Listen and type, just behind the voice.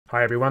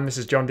Hi everyone, this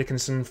is John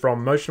Dickinson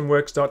from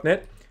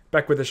motionworks.net,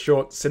 back with a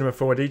short Cinema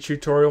 4D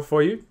tutorial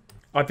for you.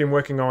 I've been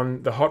working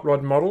on the hot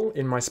rod model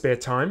in my spare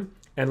time,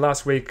 and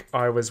last week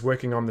I was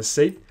working on the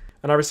seat,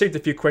 and I received a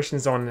few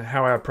questions on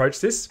how I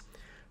approach this.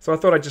 So I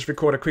thought I'd just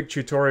record a quick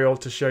tutorial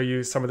to show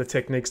you some of the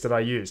techniques that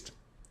I used.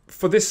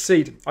 For this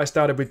seat, I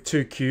started with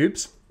two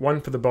cubes,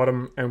 one for the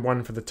bottom and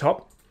one for the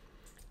top,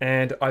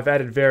 and I've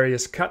added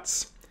various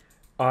cuts.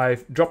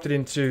 I've dropped it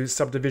into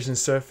subdivision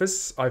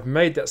surface. I've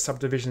made that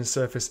subdivision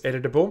surface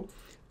editable,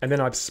 and then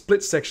I've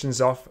split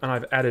sections off and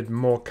I've added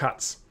more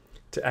cuts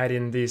to add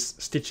in this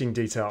stitching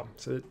detail.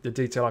 So the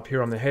detail up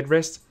here on the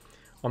headrest,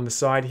 on the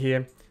side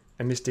here,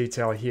 and this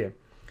detail here.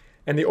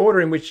 And the order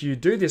in which you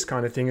do this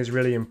kind of thing is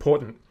really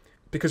important,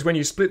 because when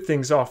you split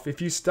things off,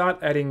 if you start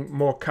adding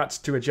more cuts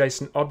to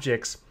adjacent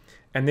objects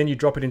and then you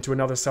drop it into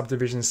another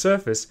subdivision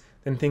surface,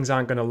 then things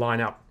aren't going to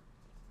line up.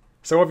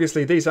 So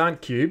obviously these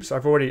aren't cubes.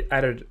 I've already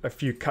added a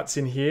few cuts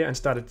in here and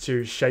started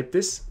to shape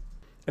this.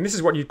 And this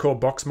is what you'd call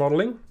box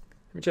modeling.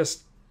 Let me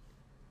just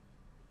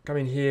come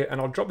in here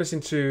and I'll drop this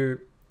into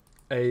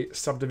a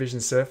subdivision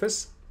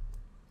surface.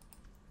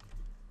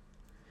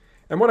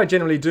 And what I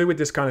generally do with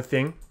this kind of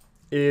thing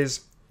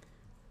is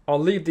I'll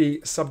leave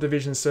the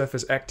subdivision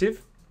surface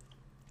active,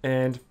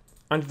 and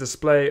under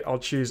display I'll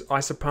choose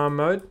isopalm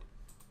mode.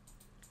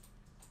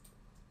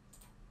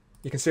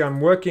 You can see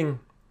I'm working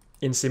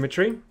in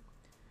symmetry.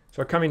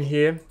 So I come in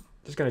here,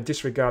 just going to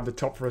disregard the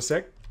top for a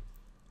sec.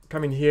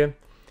 Come in here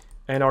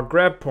and I'll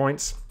grab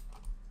points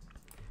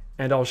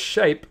and I'll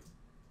shape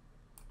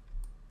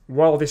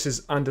while this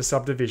is under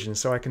subdivision,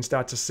 so I can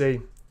start to see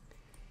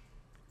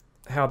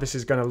how this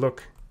is going to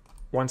look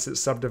once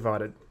it's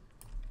subdivided.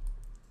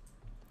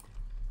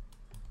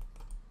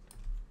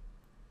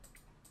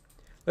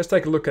 Let's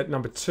take a look at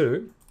number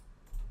 2.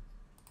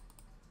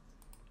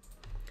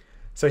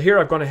 So here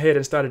I've gone ahead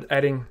and started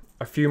adding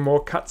a few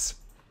more cuts.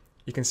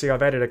 You can see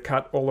I've added a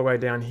cut all the way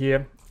down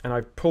here and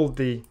I've pulled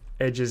the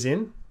edges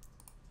in.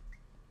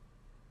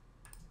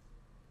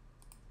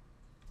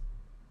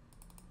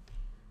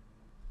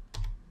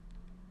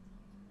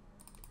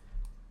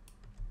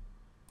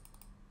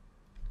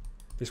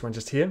 This one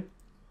just here.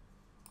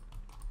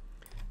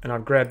 And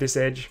I've grabbed this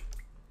edge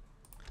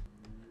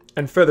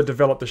and further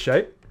developed the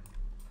shape.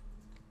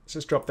 Let's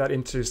just drop that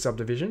into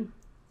subdivision.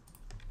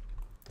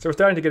 So we're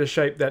starting to get a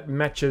shape that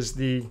matches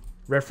the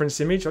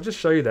reference image. I'll just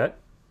show you that.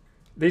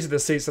 These are the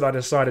seats that I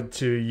decided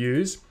to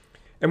use.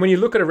 And when you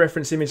look at a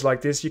reference image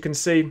like this, you can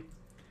see,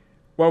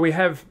 while we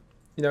have,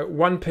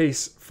 one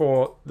piece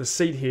for the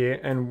seat here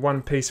and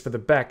one piece for the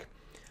back,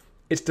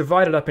 it's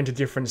divided up into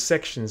different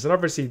sections. And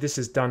obviously this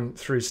is done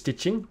through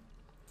stitching.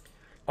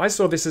 I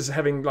saw this as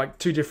having like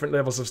two different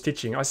levels of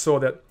stitching. I saw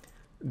that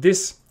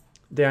this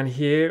down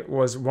here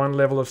was one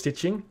level of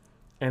stitching,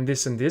 and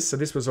this and this. So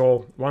this was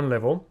all one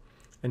level.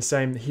 And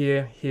same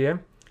here,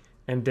 here,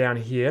 and down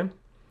here.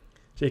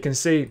 So you can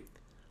see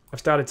I've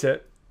started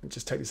to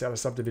just take this out of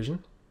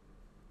subdivision.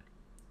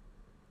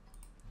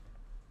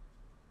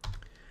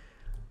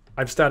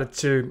 I've started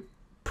to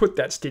put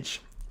that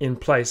stitch in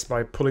place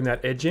by pulling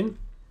that edge in.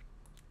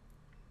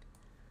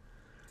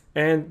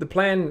 And the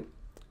plan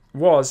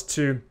was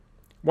to,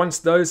 once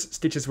those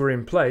stitches were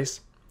in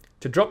place,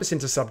 to drop this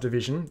into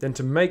subdivision, then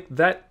to make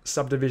that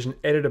subdivision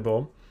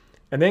editable,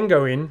 and then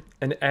go in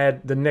and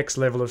add the next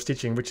level of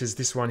stitching, which is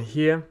this one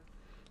here,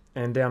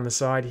 and down the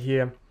side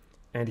here,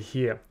 and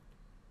here.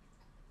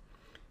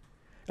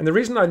 And the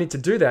reason I need to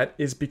do that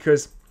is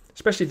because,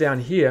 especially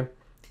down here,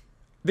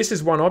 this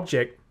is one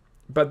object,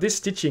 but this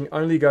stitching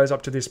only goes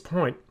up to this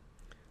point.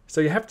 So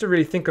you have to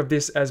really think of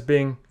this as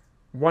being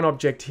one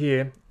object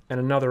here and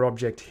another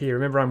object here.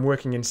 Remember, I'm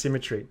working in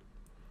symmetry.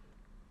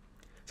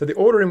 So the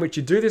order in which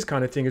you do this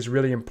kind of thing is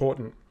really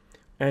important.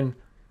 And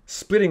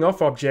splitting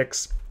off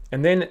objects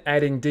and then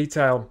adding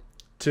detail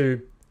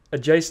to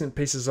adjacent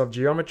pieces of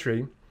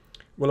geometry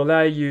will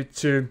allow you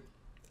to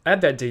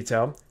add that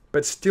detail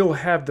but still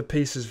have the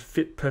pieces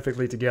fit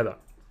perfectly together.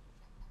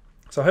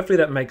 So hopefully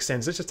that makes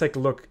sense. Let's just take a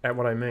look at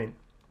what I mean.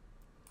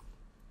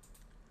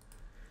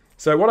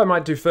 So what I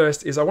might do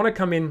first is I want to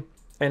come in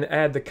and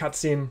add the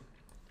cuts in.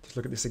 Just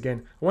look at this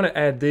again. I want to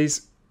add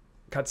these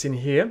cuts in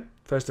here,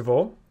 first of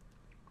all.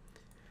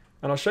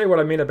 And I'll show you what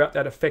I mean about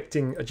that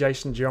affecting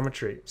adjacent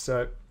geometry.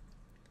 So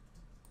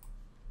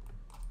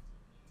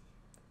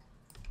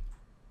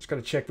just got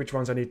to check which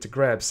ones I need to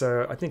grab.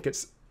 So I think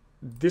it's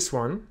this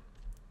one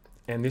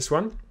and this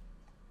one.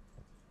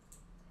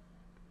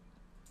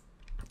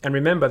 And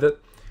remember that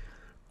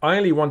I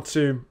only want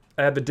to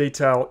add the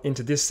detail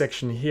into this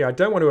section here. I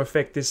don't want to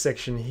affect this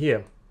section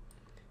here.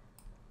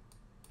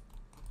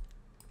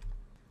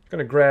 I'm going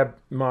to grab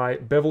my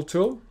bevel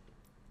tool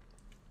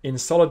in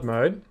solid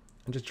mode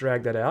and just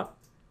drag that out,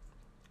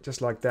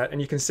 just like that. And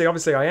you can see,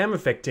 obviously, I am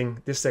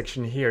affecting this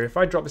section here. If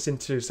I drop this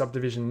into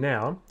subdivision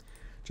now,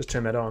 just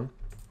turn that on,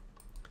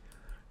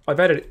 I've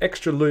added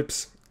extra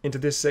loops into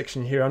this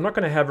section here. I'm not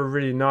going to have a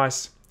really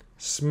nice,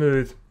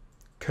 smooth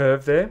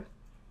curve there.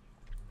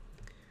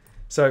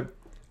 So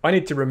I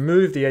need to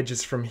remove the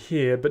edges from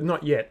here, but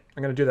not yet.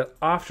 I'm going to do that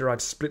after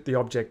I've split the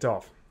object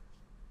off.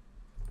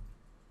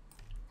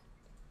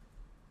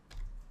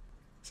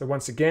 So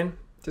once again,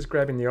 just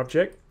grabbing the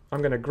object,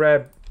 I'm going to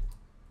grab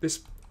this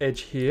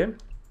edge here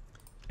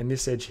and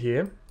this edge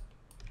here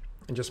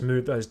and just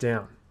move those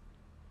down.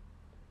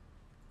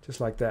 Just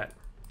like that.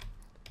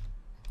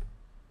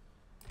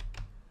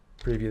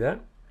 Preview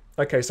that.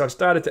 Okay, so I've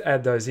started to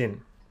add those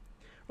in.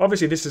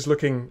 Obviously this is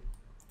looking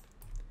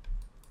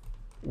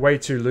way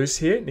too loose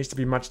here. It needs to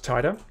be much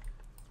tighter,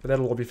 but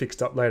that'll all be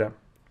fixed up later.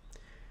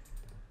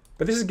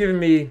 But this is giving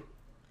me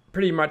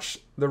pretty much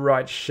the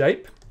right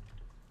shape,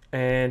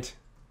 and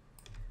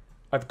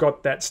I've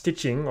got that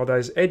stitching, or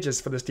those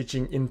edges for the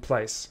stitching, in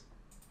place.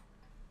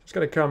 It's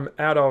going to come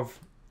out of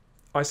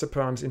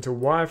isoprams into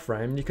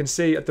wireframe. You can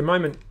see at the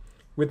moment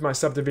with my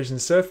subdivision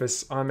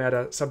surface, I'm at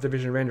a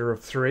subdivision render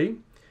of 3.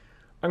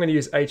 I'm going to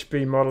use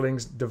HB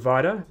Modeling's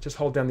divider. Just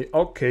hold down the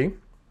Alt key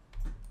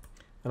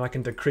and I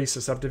can decrease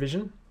the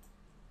subdivision.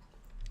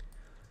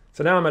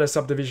 So now I'm at a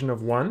subdivision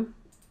of 1.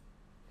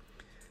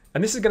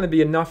 And this is going to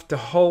be enough to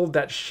hold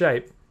that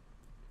shape.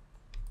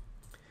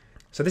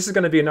 So this is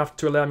going to be enough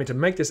to allow me to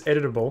make this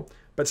editable,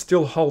 but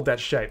still hold that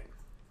shape.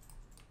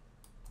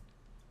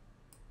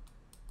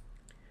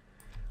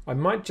 I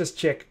might just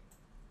check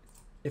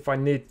if I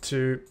need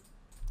to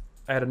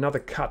add another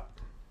cut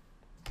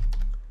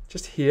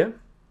just here,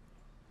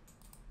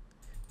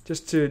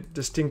 just to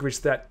distinguish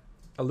that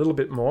a little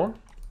bit more.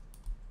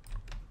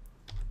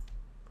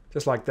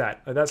 Just like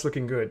that. That's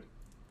looking good.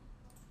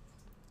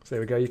 So there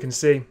we go. You can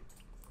see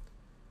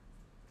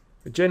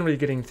we're generally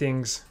getting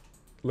things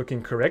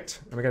looking correct,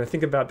 and we're going to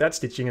think about that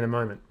stitching in a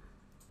moment.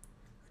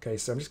 Okay,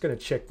 so I'm just going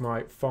to check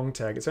my Fong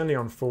tag. It's only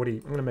on 40.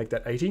 I'm going to make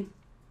that 80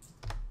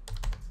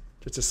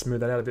 just to smooth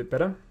that out a bit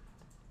better.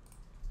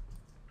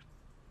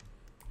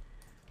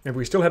 And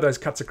we still have those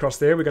cuts across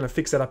there. We're going to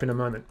fix that up in a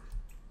moment.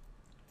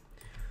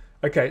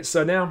 Okay,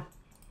 so now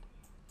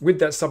with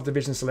that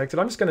subdivision selected,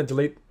 I'm just going to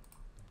delete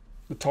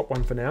the top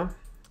one for now.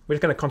 We're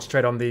just going to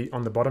concentrate on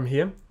the bottom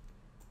here.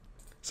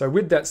 So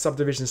with that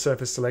subdivision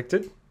surface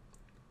selected,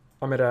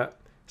 I'm at a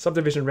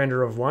subdivision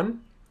render of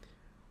 1.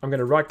 I'm going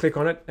to right click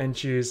on it and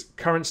choose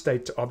current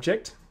state to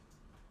object.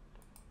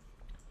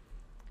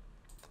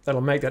 That'll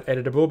make that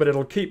editable, but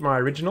it'll keep my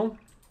original.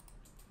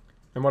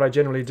 And what I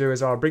generally do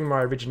is I'll bring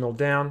my original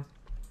down,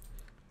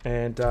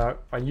 and I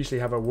usually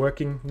have a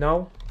working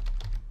null.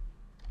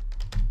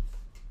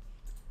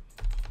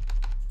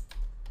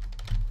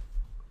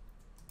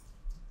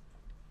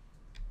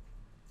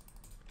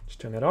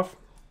 Just turn that off,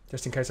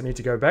 just in case I need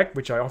to go back,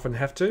 which I often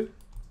have to.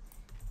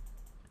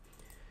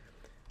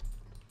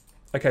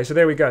 Okay, so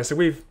there we go. So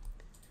we've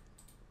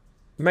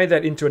made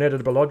that into an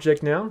editable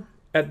object now.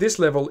 At this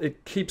level,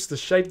 it keeps the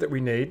shape that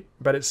we need,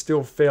 but it's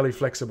still fairly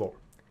flexible.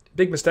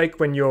 Big mistake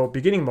when you're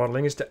beginning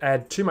modeling is to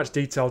add too much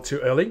detail too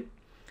early.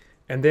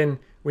 And then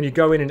when you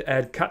go in and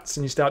add cuts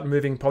and you start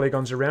moving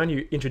polygons around,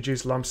 you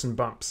introduce lumps and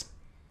bumps.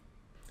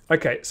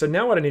 Okay, so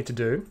now what I need to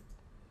do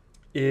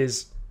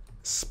is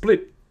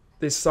split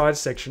this side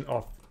section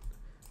off.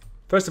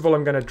 First of all,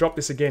 I'm going to drop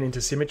this again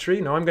into symmetry.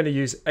 Now I'm going to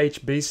use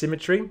HB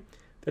symmetry.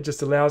 That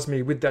just allows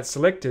me, with that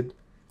selected,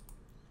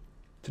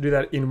 to do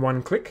that in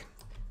one click.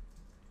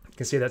 You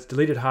can see that's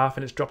deleted half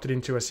and it's dropped it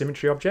into a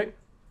symmetry object.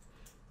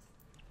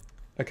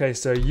 Okay,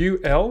 so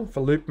UL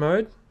for loop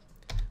mode.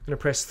 I'm going to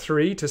press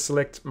 3 to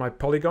select my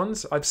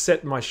polygons. I've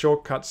set my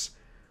shortcuts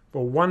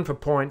for 1 for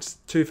points,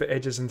 2 for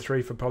edges, and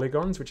 3 for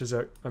polygons, which is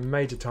a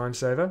major time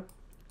saver.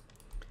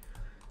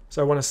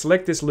 So I want to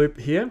select this loop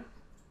here.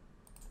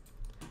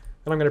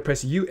 And I'm going to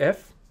press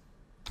UF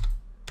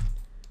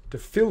to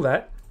fill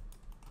that.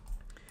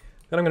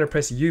 Then I'm going to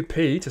press UP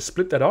to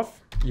split that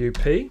off,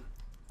 UP.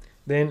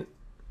 Then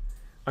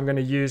I'm going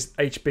to use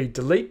HB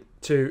delete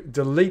to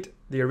delete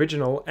the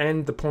original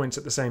and the points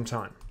at the same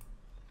time.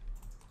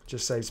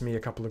 Just saves me a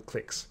couple of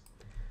clicks.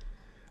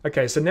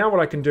 Okay, so now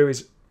what I can do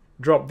is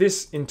drop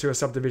this into a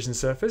subdivision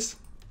surface.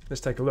 Let's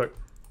take a look.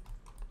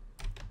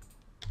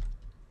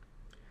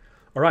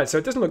 All right, so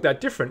it doesn't look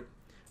that different.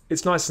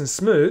 It's nice and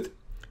smooth.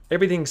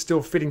 Everything's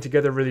still fitting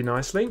together really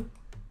nicely.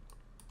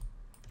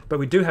 But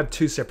we do have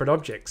two separate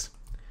objects.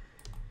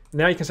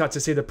 Now you can start to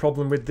see the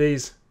problem with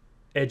these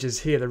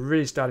edges here. They're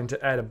really starting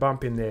to add a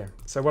bump in there.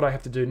 So what I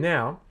have to do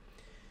now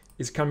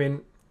is come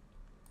in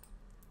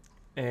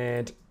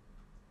and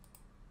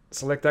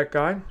select that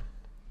guy.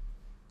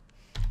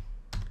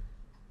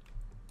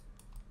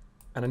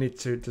 And I need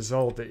to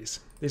dissolve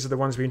these. These are the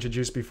ones we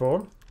introduced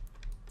before.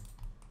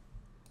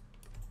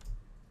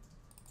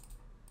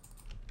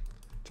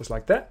 Just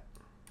like that.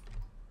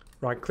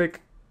 Right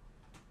click,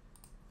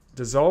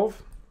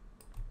 dissolve.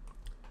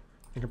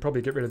 You can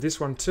probably get rid of this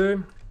one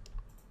too.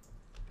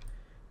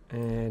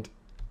 And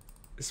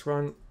this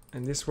one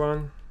and this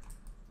one.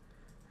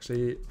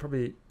 Actually,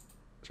 probably,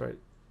 sorry.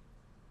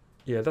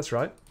 Yeah, that's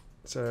right.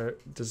 So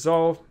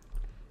dissolve.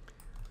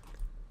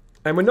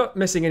 And we're not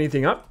messing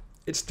anything up.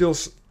 It's still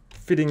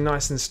fitting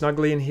nice and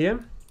snugly in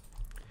here.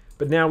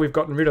 But now we've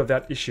gotten rid of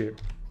that issue.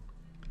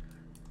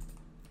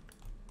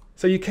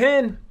 So you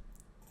can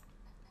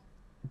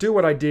do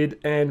what I did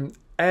and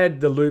add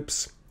the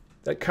loops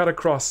that cut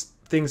across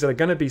things that are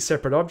going to be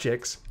separate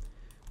objects,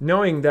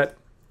 knowing that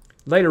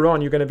later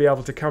on you're going to be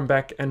able to come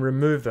back and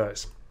remove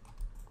those.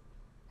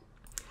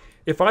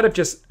 If I'd have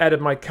just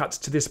added my cuts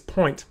to this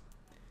point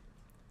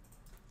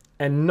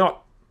and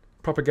not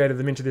propagated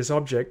them into this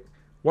object,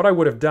 what I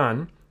would have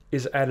done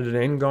is added an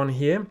n-gon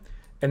here,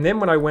 and then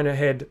when I went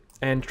ahead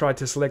and tried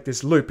to select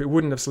this loop, it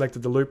wouldn't have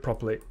selected the loop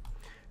properly.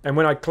 And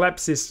when I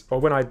collapsed this, or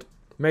when I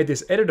made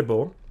this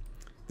editable,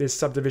 this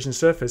subdivision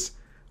surface,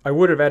 I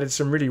would have added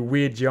some really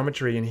weird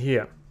geometry in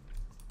here.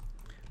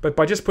 But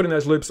by just putting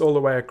those loops all the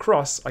way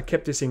across, I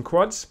kept this in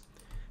quads,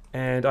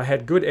 and I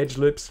had good edge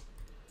loops,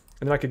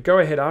 and then I could go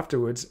ahead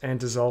afterwards and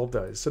dissolve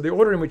those. So the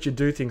order in which you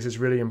do things is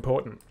really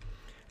important.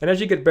 And as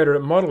you get better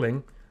at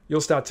modeling,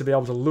 you'll start to be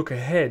able to look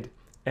ahead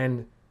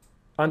and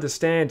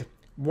understand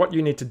what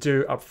you need to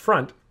do up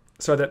front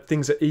so that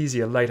things are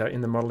easier later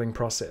in the modeling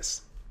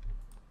process.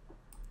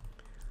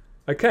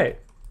 Okay,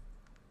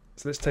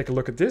 so let's take a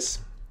look at this.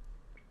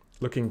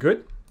 Looking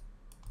good.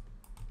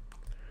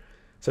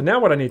 So now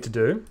what I need to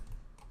do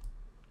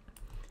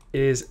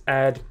is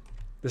add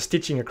the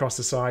stitching across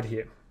the side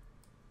here.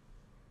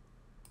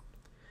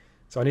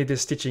 So I need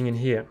this stitching in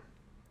here.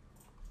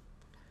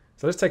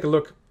 So let's take a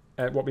look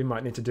at what we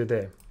might need to do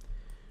there.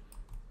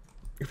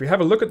 If we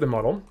have a look at the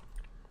model,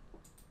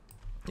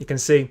 you can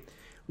see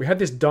we have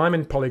this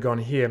diamond polygon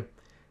here,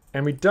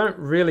 and we don't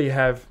really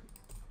have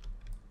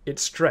it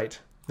straight.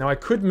 Now I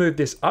could move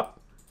this up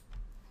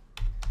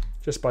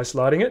just by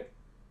sliding it.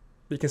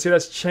 You can see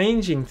that's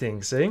changing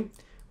things, see?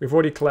 We've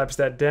already collapsed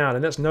that down,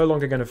 and that's no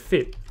longer going to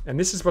fit. And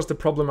this is what's the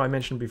problem I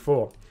mentioned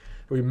before.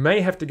 We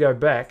may have to go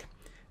back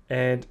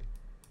and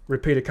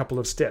repeat a couple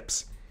of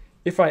steps.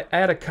 If I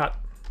add a cut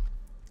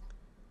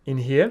in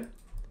here,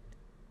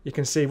 you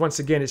can see once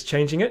again it's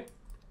changing it,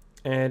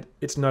 and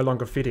it's no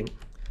longer fitting.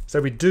 So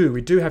we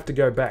do have to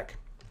go back.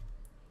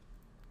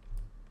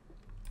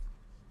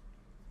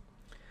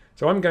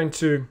 So I'm going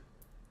to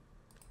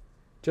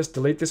just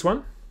delete this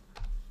one.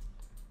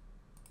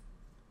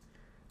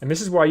 And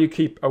this is why you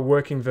keep a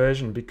working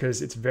version,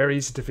 because it's very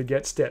easy to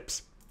forget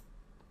steps.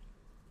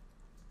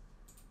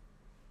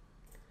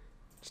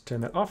 Just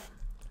turn that off.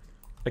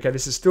 Okay,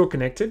 this is still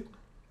connected.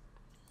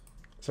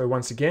 So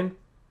once again,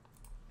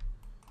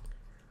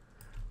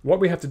 what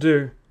we have to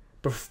do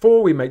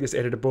before we make this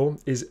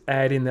editable is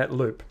add in that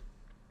loop.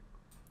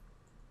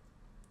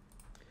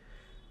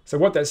 So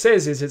what that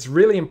says is it's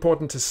really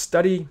important to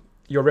study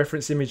your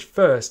reference image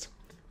first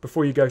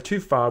before you go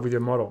too far with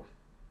your model.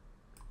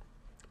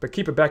 But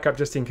keep a backup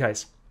just in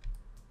case.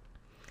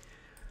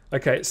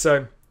 Okay,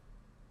 so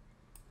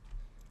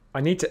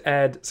I need to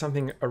add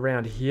something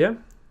around here.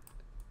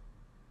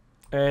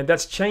 And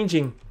that's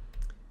changing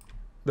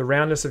the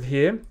roundness of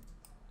here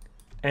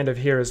and of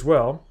here as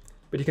well.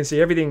 But you can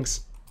see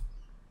everything's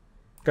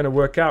going to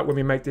work out when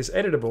we make this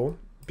editable,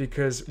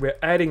 because we're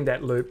adding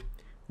that loop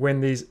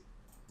when these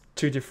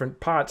two different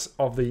parts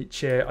of the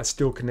chair are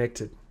still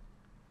connected.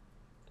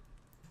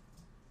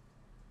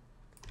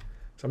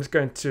 So I'm just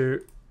going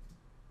to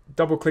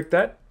double click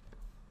that,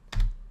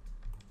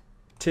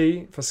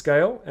 T for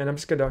scale, and I'm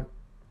just going to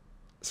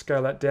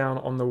scale that down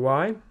on the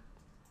Y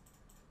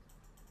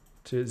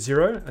to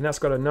 0, and that's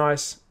got a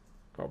nice,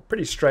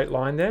 pretty straight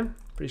line there,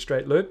 pretty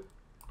straight loop.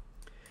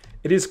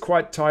 It is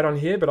quite tight on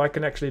here, but I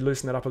can actually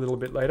loosen that up a little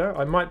bit later.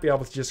 I might be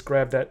able to just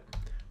grab that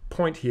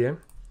point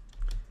here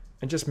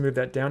and just move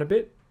that down a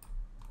bit,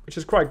 which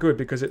is quite good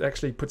because it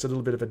actually puts a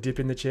little bit of a dip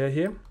in the chair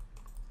here.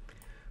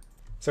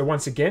 So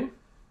once again,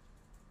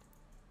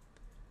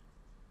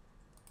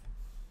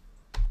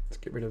 let's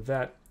get rid of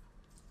that,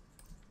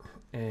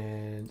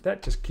 and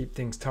that, just keep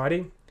things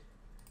tidy.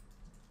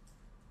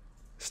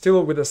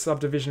 Still with a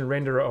subdivision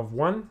renderer of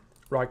 1,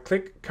 right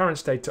click, current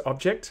state to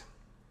object,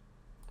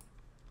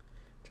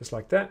 just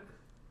like that.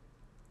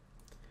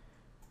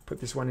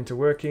 Put this one into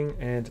working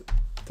and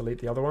delete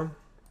the other one.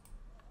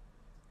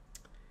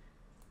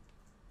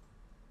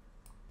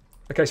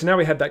 Okay, so now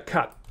we have that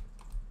cut.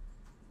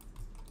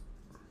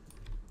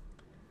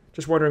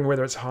 Just wondering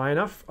whether it's high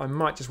enough. I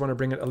might just want to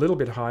bring it a little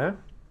bit higher.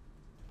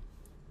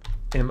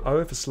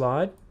 MO for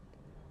slide.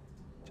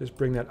 Just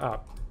bring that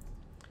up.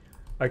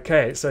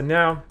 Okay, so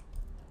now,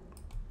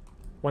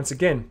 once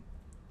again,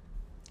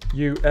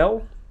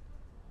 UL,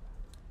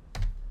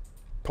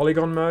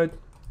 polygon mode,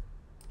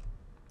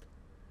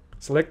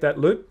 select that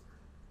loop,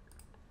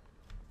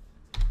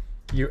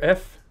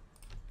 UF,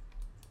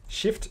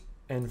 shift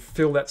and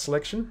fill that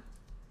selection,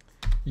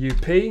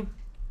 UP,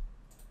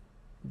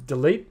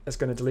 delete, that's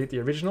going to delete the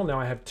original. Now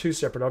I have two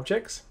separate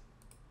objects.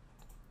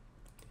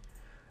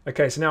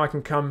 Okay, so now I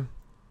can come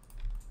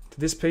to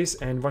this piece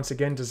and once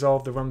again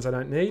dissolve the ones I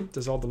don't need,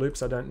 dissolve the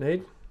loops I don't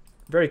need.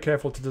 Very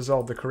careful to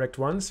dissolve the correct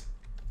ones.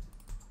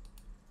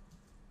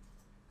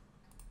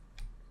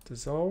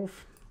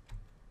 Dissolve.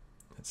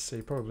 Let's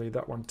see, probably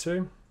that one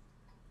too.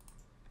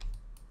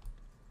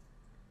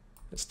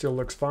 It still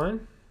looks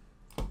fine.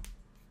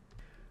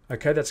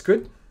 Okay, that's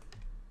good.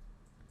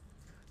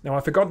 Now I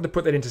forgot to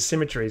put that into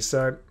symmetry,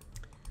 so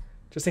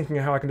just thinking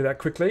of how I can do that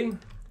quickly.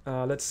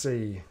 Let's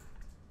see.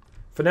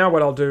 For now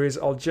what I'll do is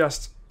I'll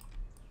just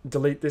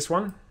delete this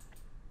one,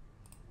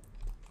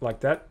 like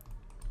that.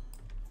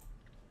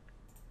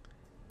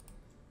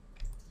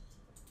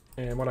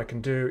 And what I can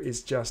do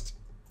is just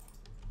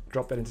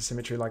drop that into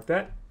symmetry like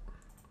that.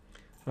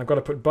 And I've got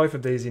to put both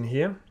of these in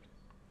here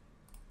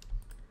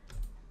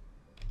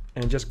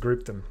and just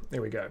group them.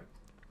 There we go.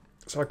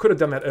 So I could have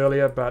done that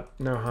earlier, but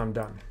no harm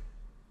done.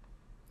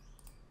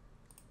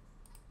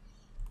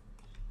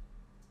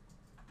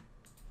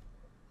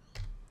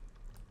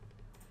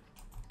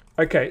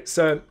 Okay,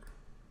 so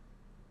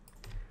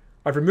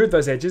I've removed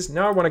those edges.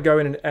 Now I want to go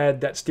in and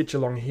add that stitch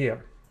along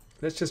here.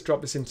 Let's just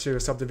drop this into a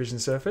subdivision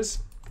surface.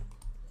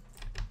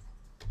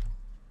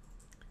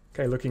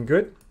 Okay, looking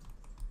good.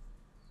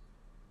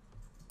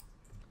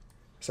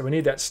 So we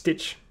need that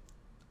stitch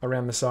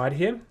around the side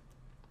here.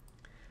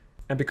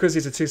 And because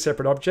these are two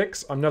separate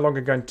objects, I'm no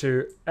longer going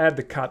to add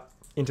the cut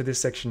into this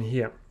section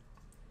here.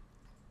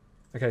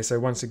 Okay, so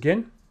once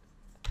again,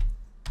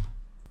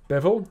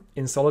 bevel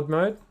in solid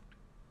mode.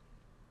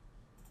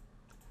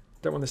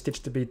 Don't want the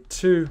stitch to be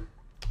too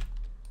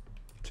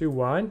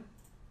wide.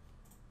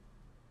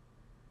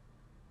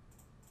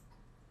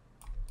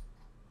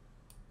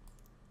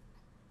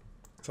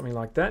 Something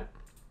like that.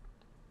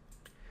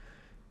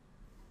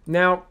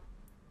 Now,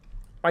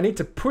 I need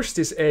to push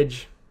this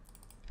edge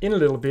in a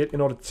little bit in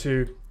order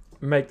to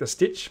make the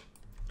stitch.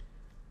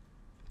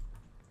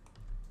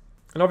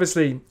 And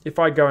obviously, if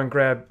I go and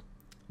grab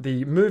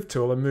the move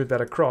tool and move that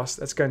across,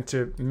 that's going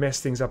to mess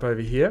things up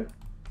over here.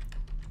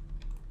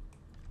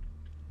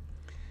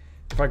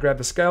 If I grab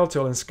the scale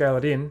tool and scale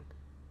it in,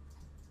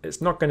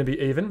 it's not going to be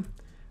even.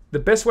 The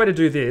best way to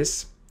do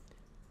this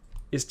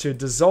is to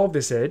dissolve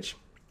this edge.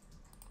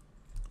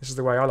 This is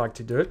the way I like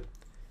to do it.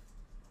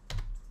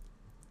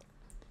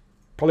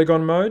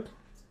 Polygon mode,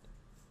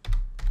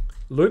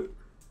 loop,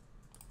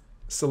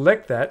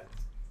 select that,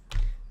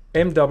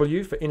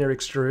 MW for inner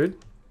extrude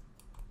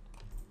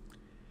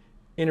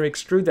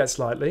that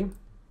slightly.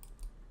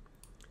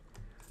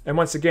 And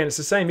once again, it's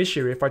the same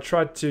issue. If I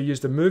tried to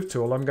use the move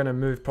tool, I'm going to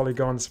move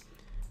polygons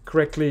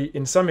correctly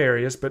in some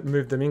areas, but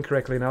move them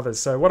incorrectly in others.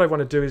 So what I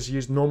want to do is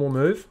use normal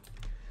move.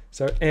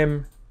 So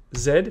MZ,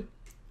 and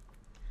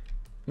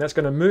that's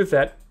going to move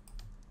that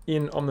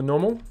in on the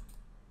normal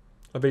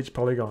of each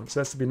polygon. So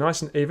that's to be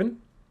nice and even.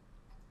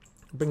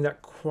 Bring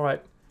that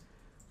quite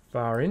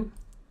far in.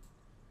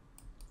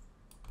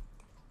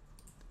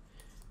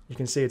 You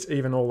can see it's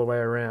even all the way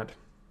around.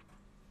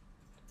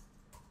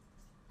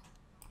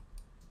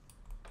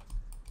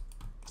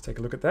 Let's take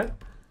a look at that.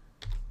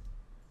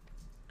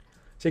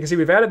 So you can see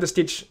we've added the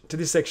stitch to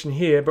this section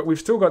here, but we've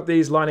still got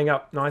these lining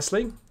up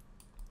nicely.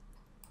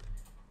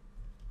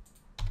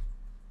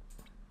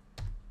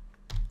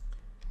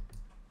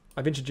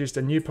 I've introduced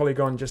a new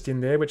polygon just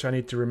in there, which I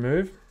need to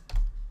remove.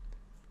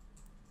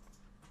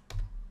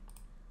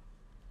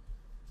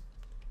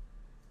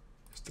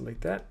 Just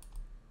delete that.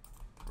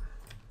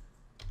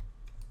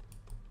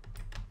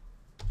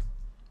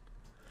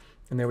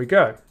 And there we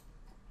go.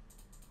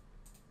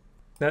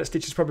 That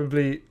stitch is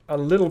probably a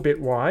little bit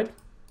wide.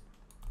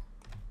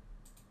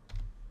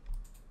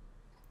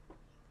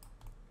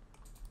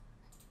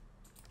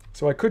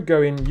 So I could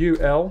go in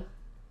UL,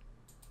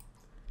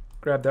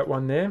 grab that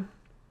one there,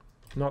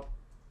 not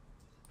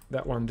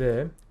that one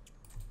there.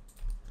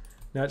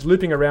 Now it's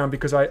looping around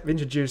because I've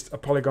introduced a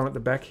polygon at the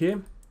back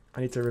here.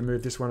 I need to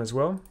remove this one as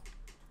well.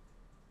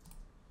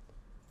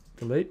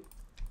 Delete.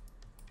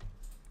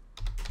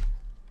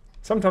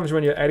 Sometimes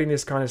when you're adding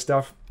this kind of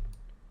stuff,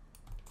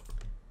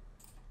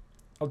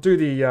 I'll do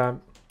the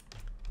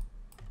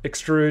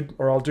extrude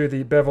or I'll do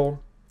the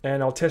bevel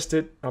and I'll test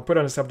it. I'll put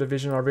it on a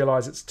subdivision. I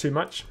realize it's too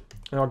much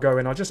and I'll go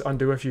in. I'll just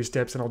undo a few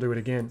steps and I'll do it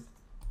again.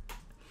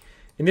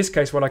 In this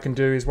case, what I can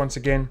do is once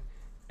again,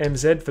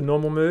 MZ for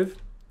normal move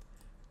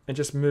and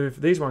just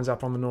move these ones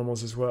up on the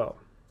normals as well.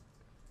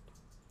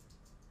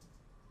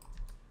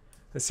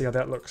 Let's see how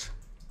that looks.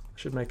 I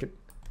should make it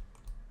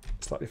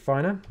slightly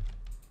finer.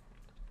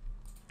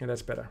 Yeah,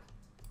 that's better.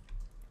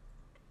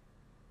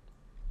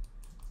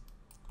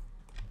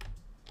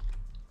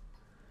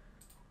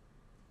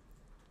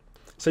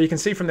 So you can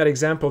see from that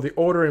example, the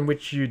order in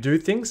which you do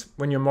things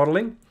when you're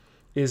modeling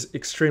is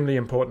extremely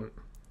important.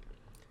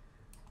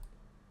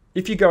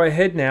 If you go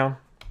ahead now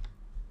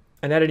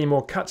and add any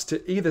more cuts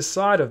to either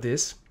side of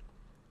this,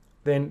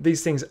 then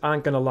these things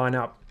aren't going to line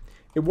up.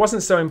 It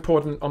wasn't so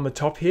important on the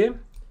top here,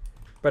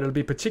 but it'll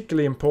be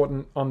particularly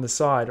important on the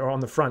side or on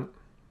the front.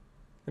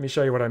 Let me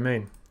show you what I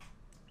mean.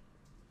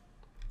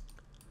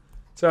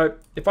 So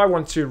if I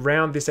want to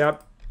round this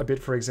out a bit,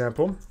 for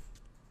example,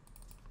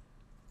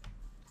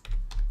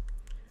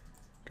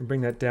 I can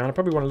bring that down. I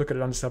probably want to look at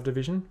it under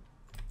subdivision.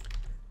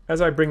 As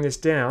I bring this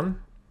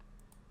down,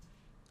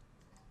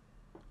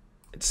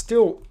 it's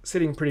still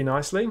sitting pretty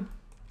nicely. I'm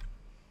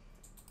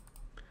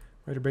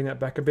going to bring that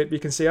back a bit. But you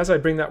can see as I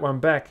bring that one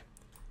back,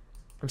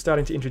 I'm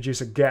starting to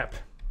introduce a gap.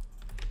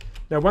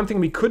 Now, one thing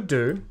we could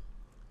do,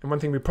 and one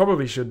thing we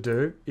probably should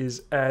do,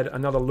 is add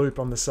another loop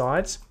on the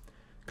sides,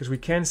 because we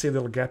can see a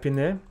little gap in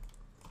there.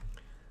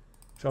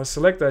 So I'll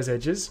select those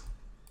edges,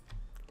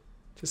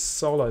 just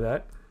solo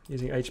that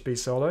using HB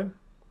solo.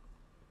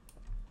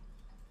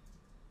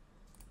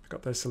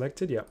 Got those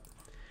selected, yep.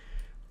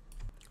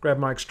 Grab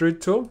my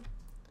extrude tool,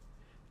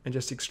 and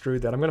just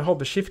extrude that. I'm going to hold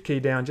the shift key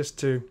down just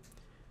to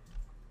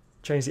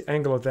change the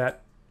angle of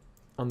that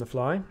on the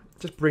fly.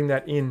 Just bring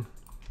that in.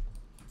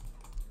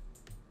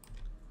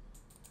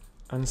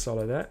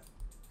 Unsolo that.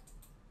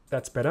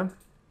 That's better.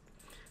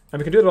 And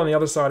we can do it on the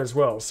other side as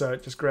well. So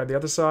just grab the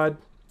other side.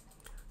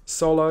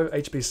 Solo,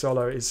 HB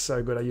Solo is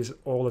so good. I use it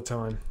all the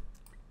time.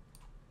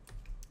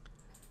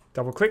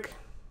 Double click.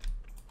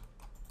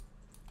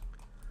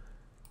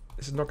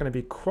 This is not going to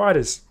be quite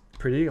as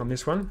pretty on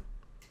this one.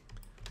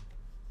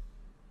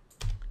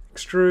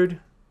 Extrude.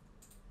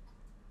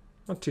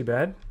 Not too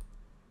bad.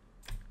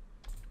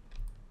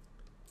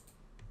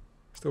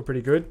 Still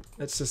pretty good.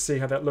 Let's just see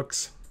how that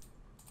looks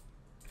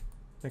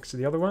next to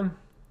the other one.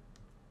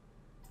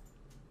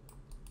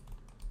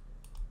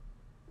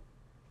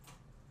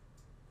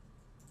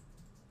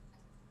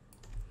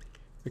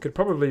 We could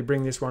probably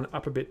bring this one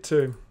up a bit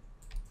too.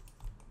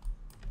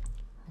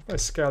 If I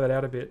scale it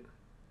out a bit,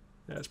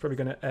 it's probably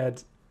going to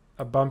add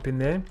a bump in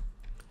there.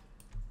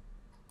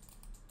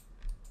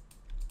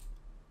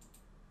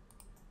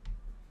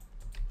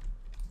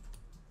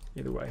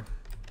 Either way.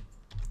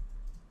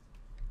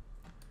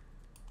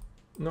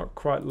 Not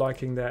quite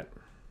liking that.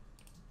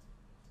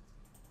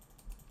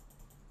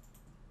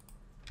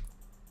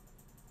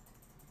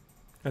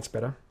 That's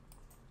better.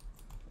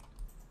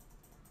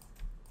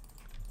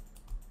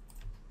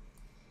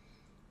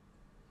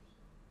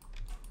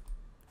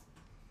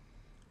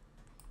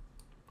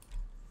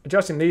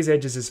 Adjusting these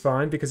edges is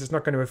fine because it's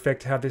not going to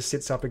affect how this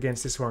sits up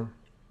against this one.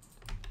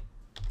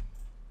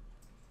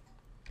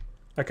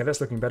 Okay,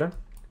 that's looking better.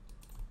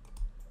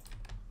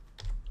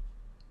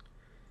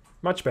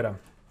 Much better.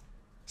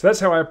 So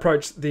that's how I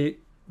approach the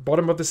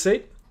bottom of the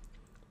seat.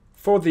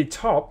 For the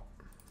top,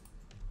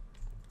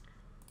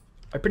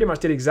 I pretty much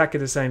did exactly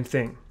the same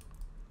thing.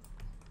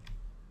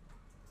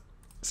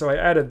 So I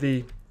added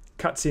the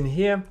cuts in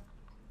here,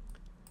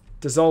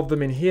 dissolved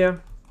them in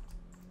here,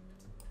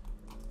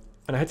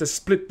 and I had to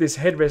split this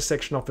headrest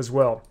section off as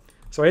well.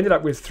 So I ended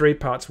up with 3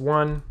 parts.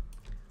 One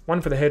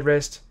for the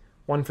headrest,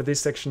 one for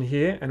this section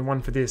here, and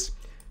one for this.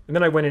 And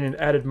then I went in and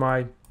added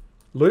my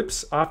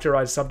loops after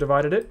I'd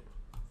subdivided it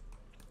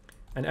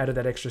and added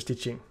that extra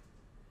stitching.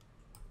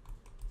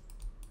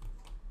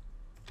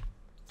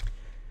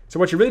 So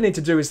what you really need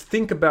to do is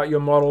think about your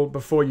model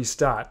before you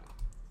start.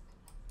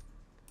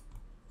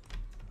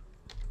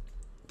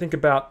 Think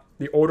about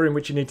the order in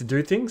which you need to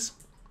do things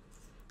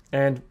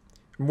and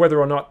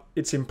whether or not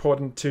it's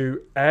important to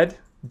add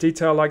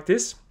detail like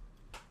this.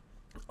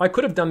 I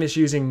could have done this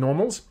using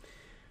normals,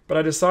 but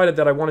I decided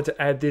that I wanted to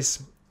add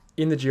this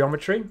in the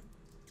geometry.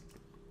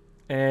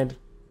 And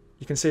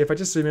you can see if I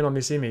just zoom in on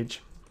this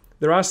image,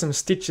 there are some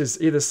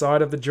stitches either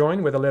side of the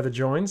join where the leather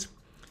joins.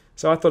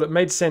 So I thought it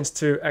made sense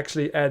to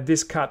actually add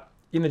this cut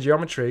in the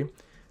geometry.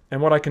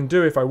 And what I can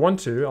do if I want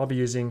to, I'll be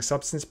using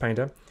Substance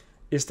Painter,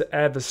 is to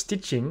add the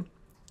stitching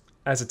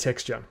as a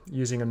texture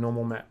using a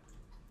normal mat.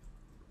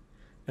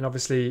 And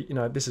obviously, you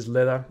know, this is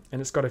leather and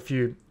it's got a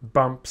few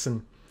bumps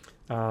and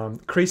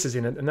creases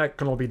in it, and that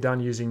can all be done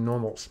using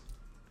normals.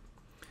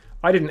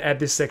 I didn't add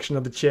this section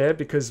of the chair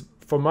because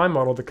for my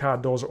model, the car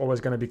doors are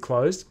always going to be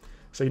closed,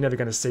 so you're never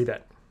going to see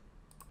that.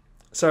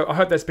 So I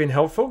hope that's been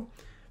helpful.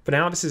 For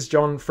now, this is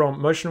John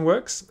from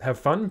MotionWorks. Have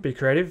fun, be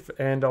creative,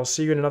 and I'll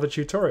see you in another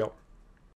tutorial.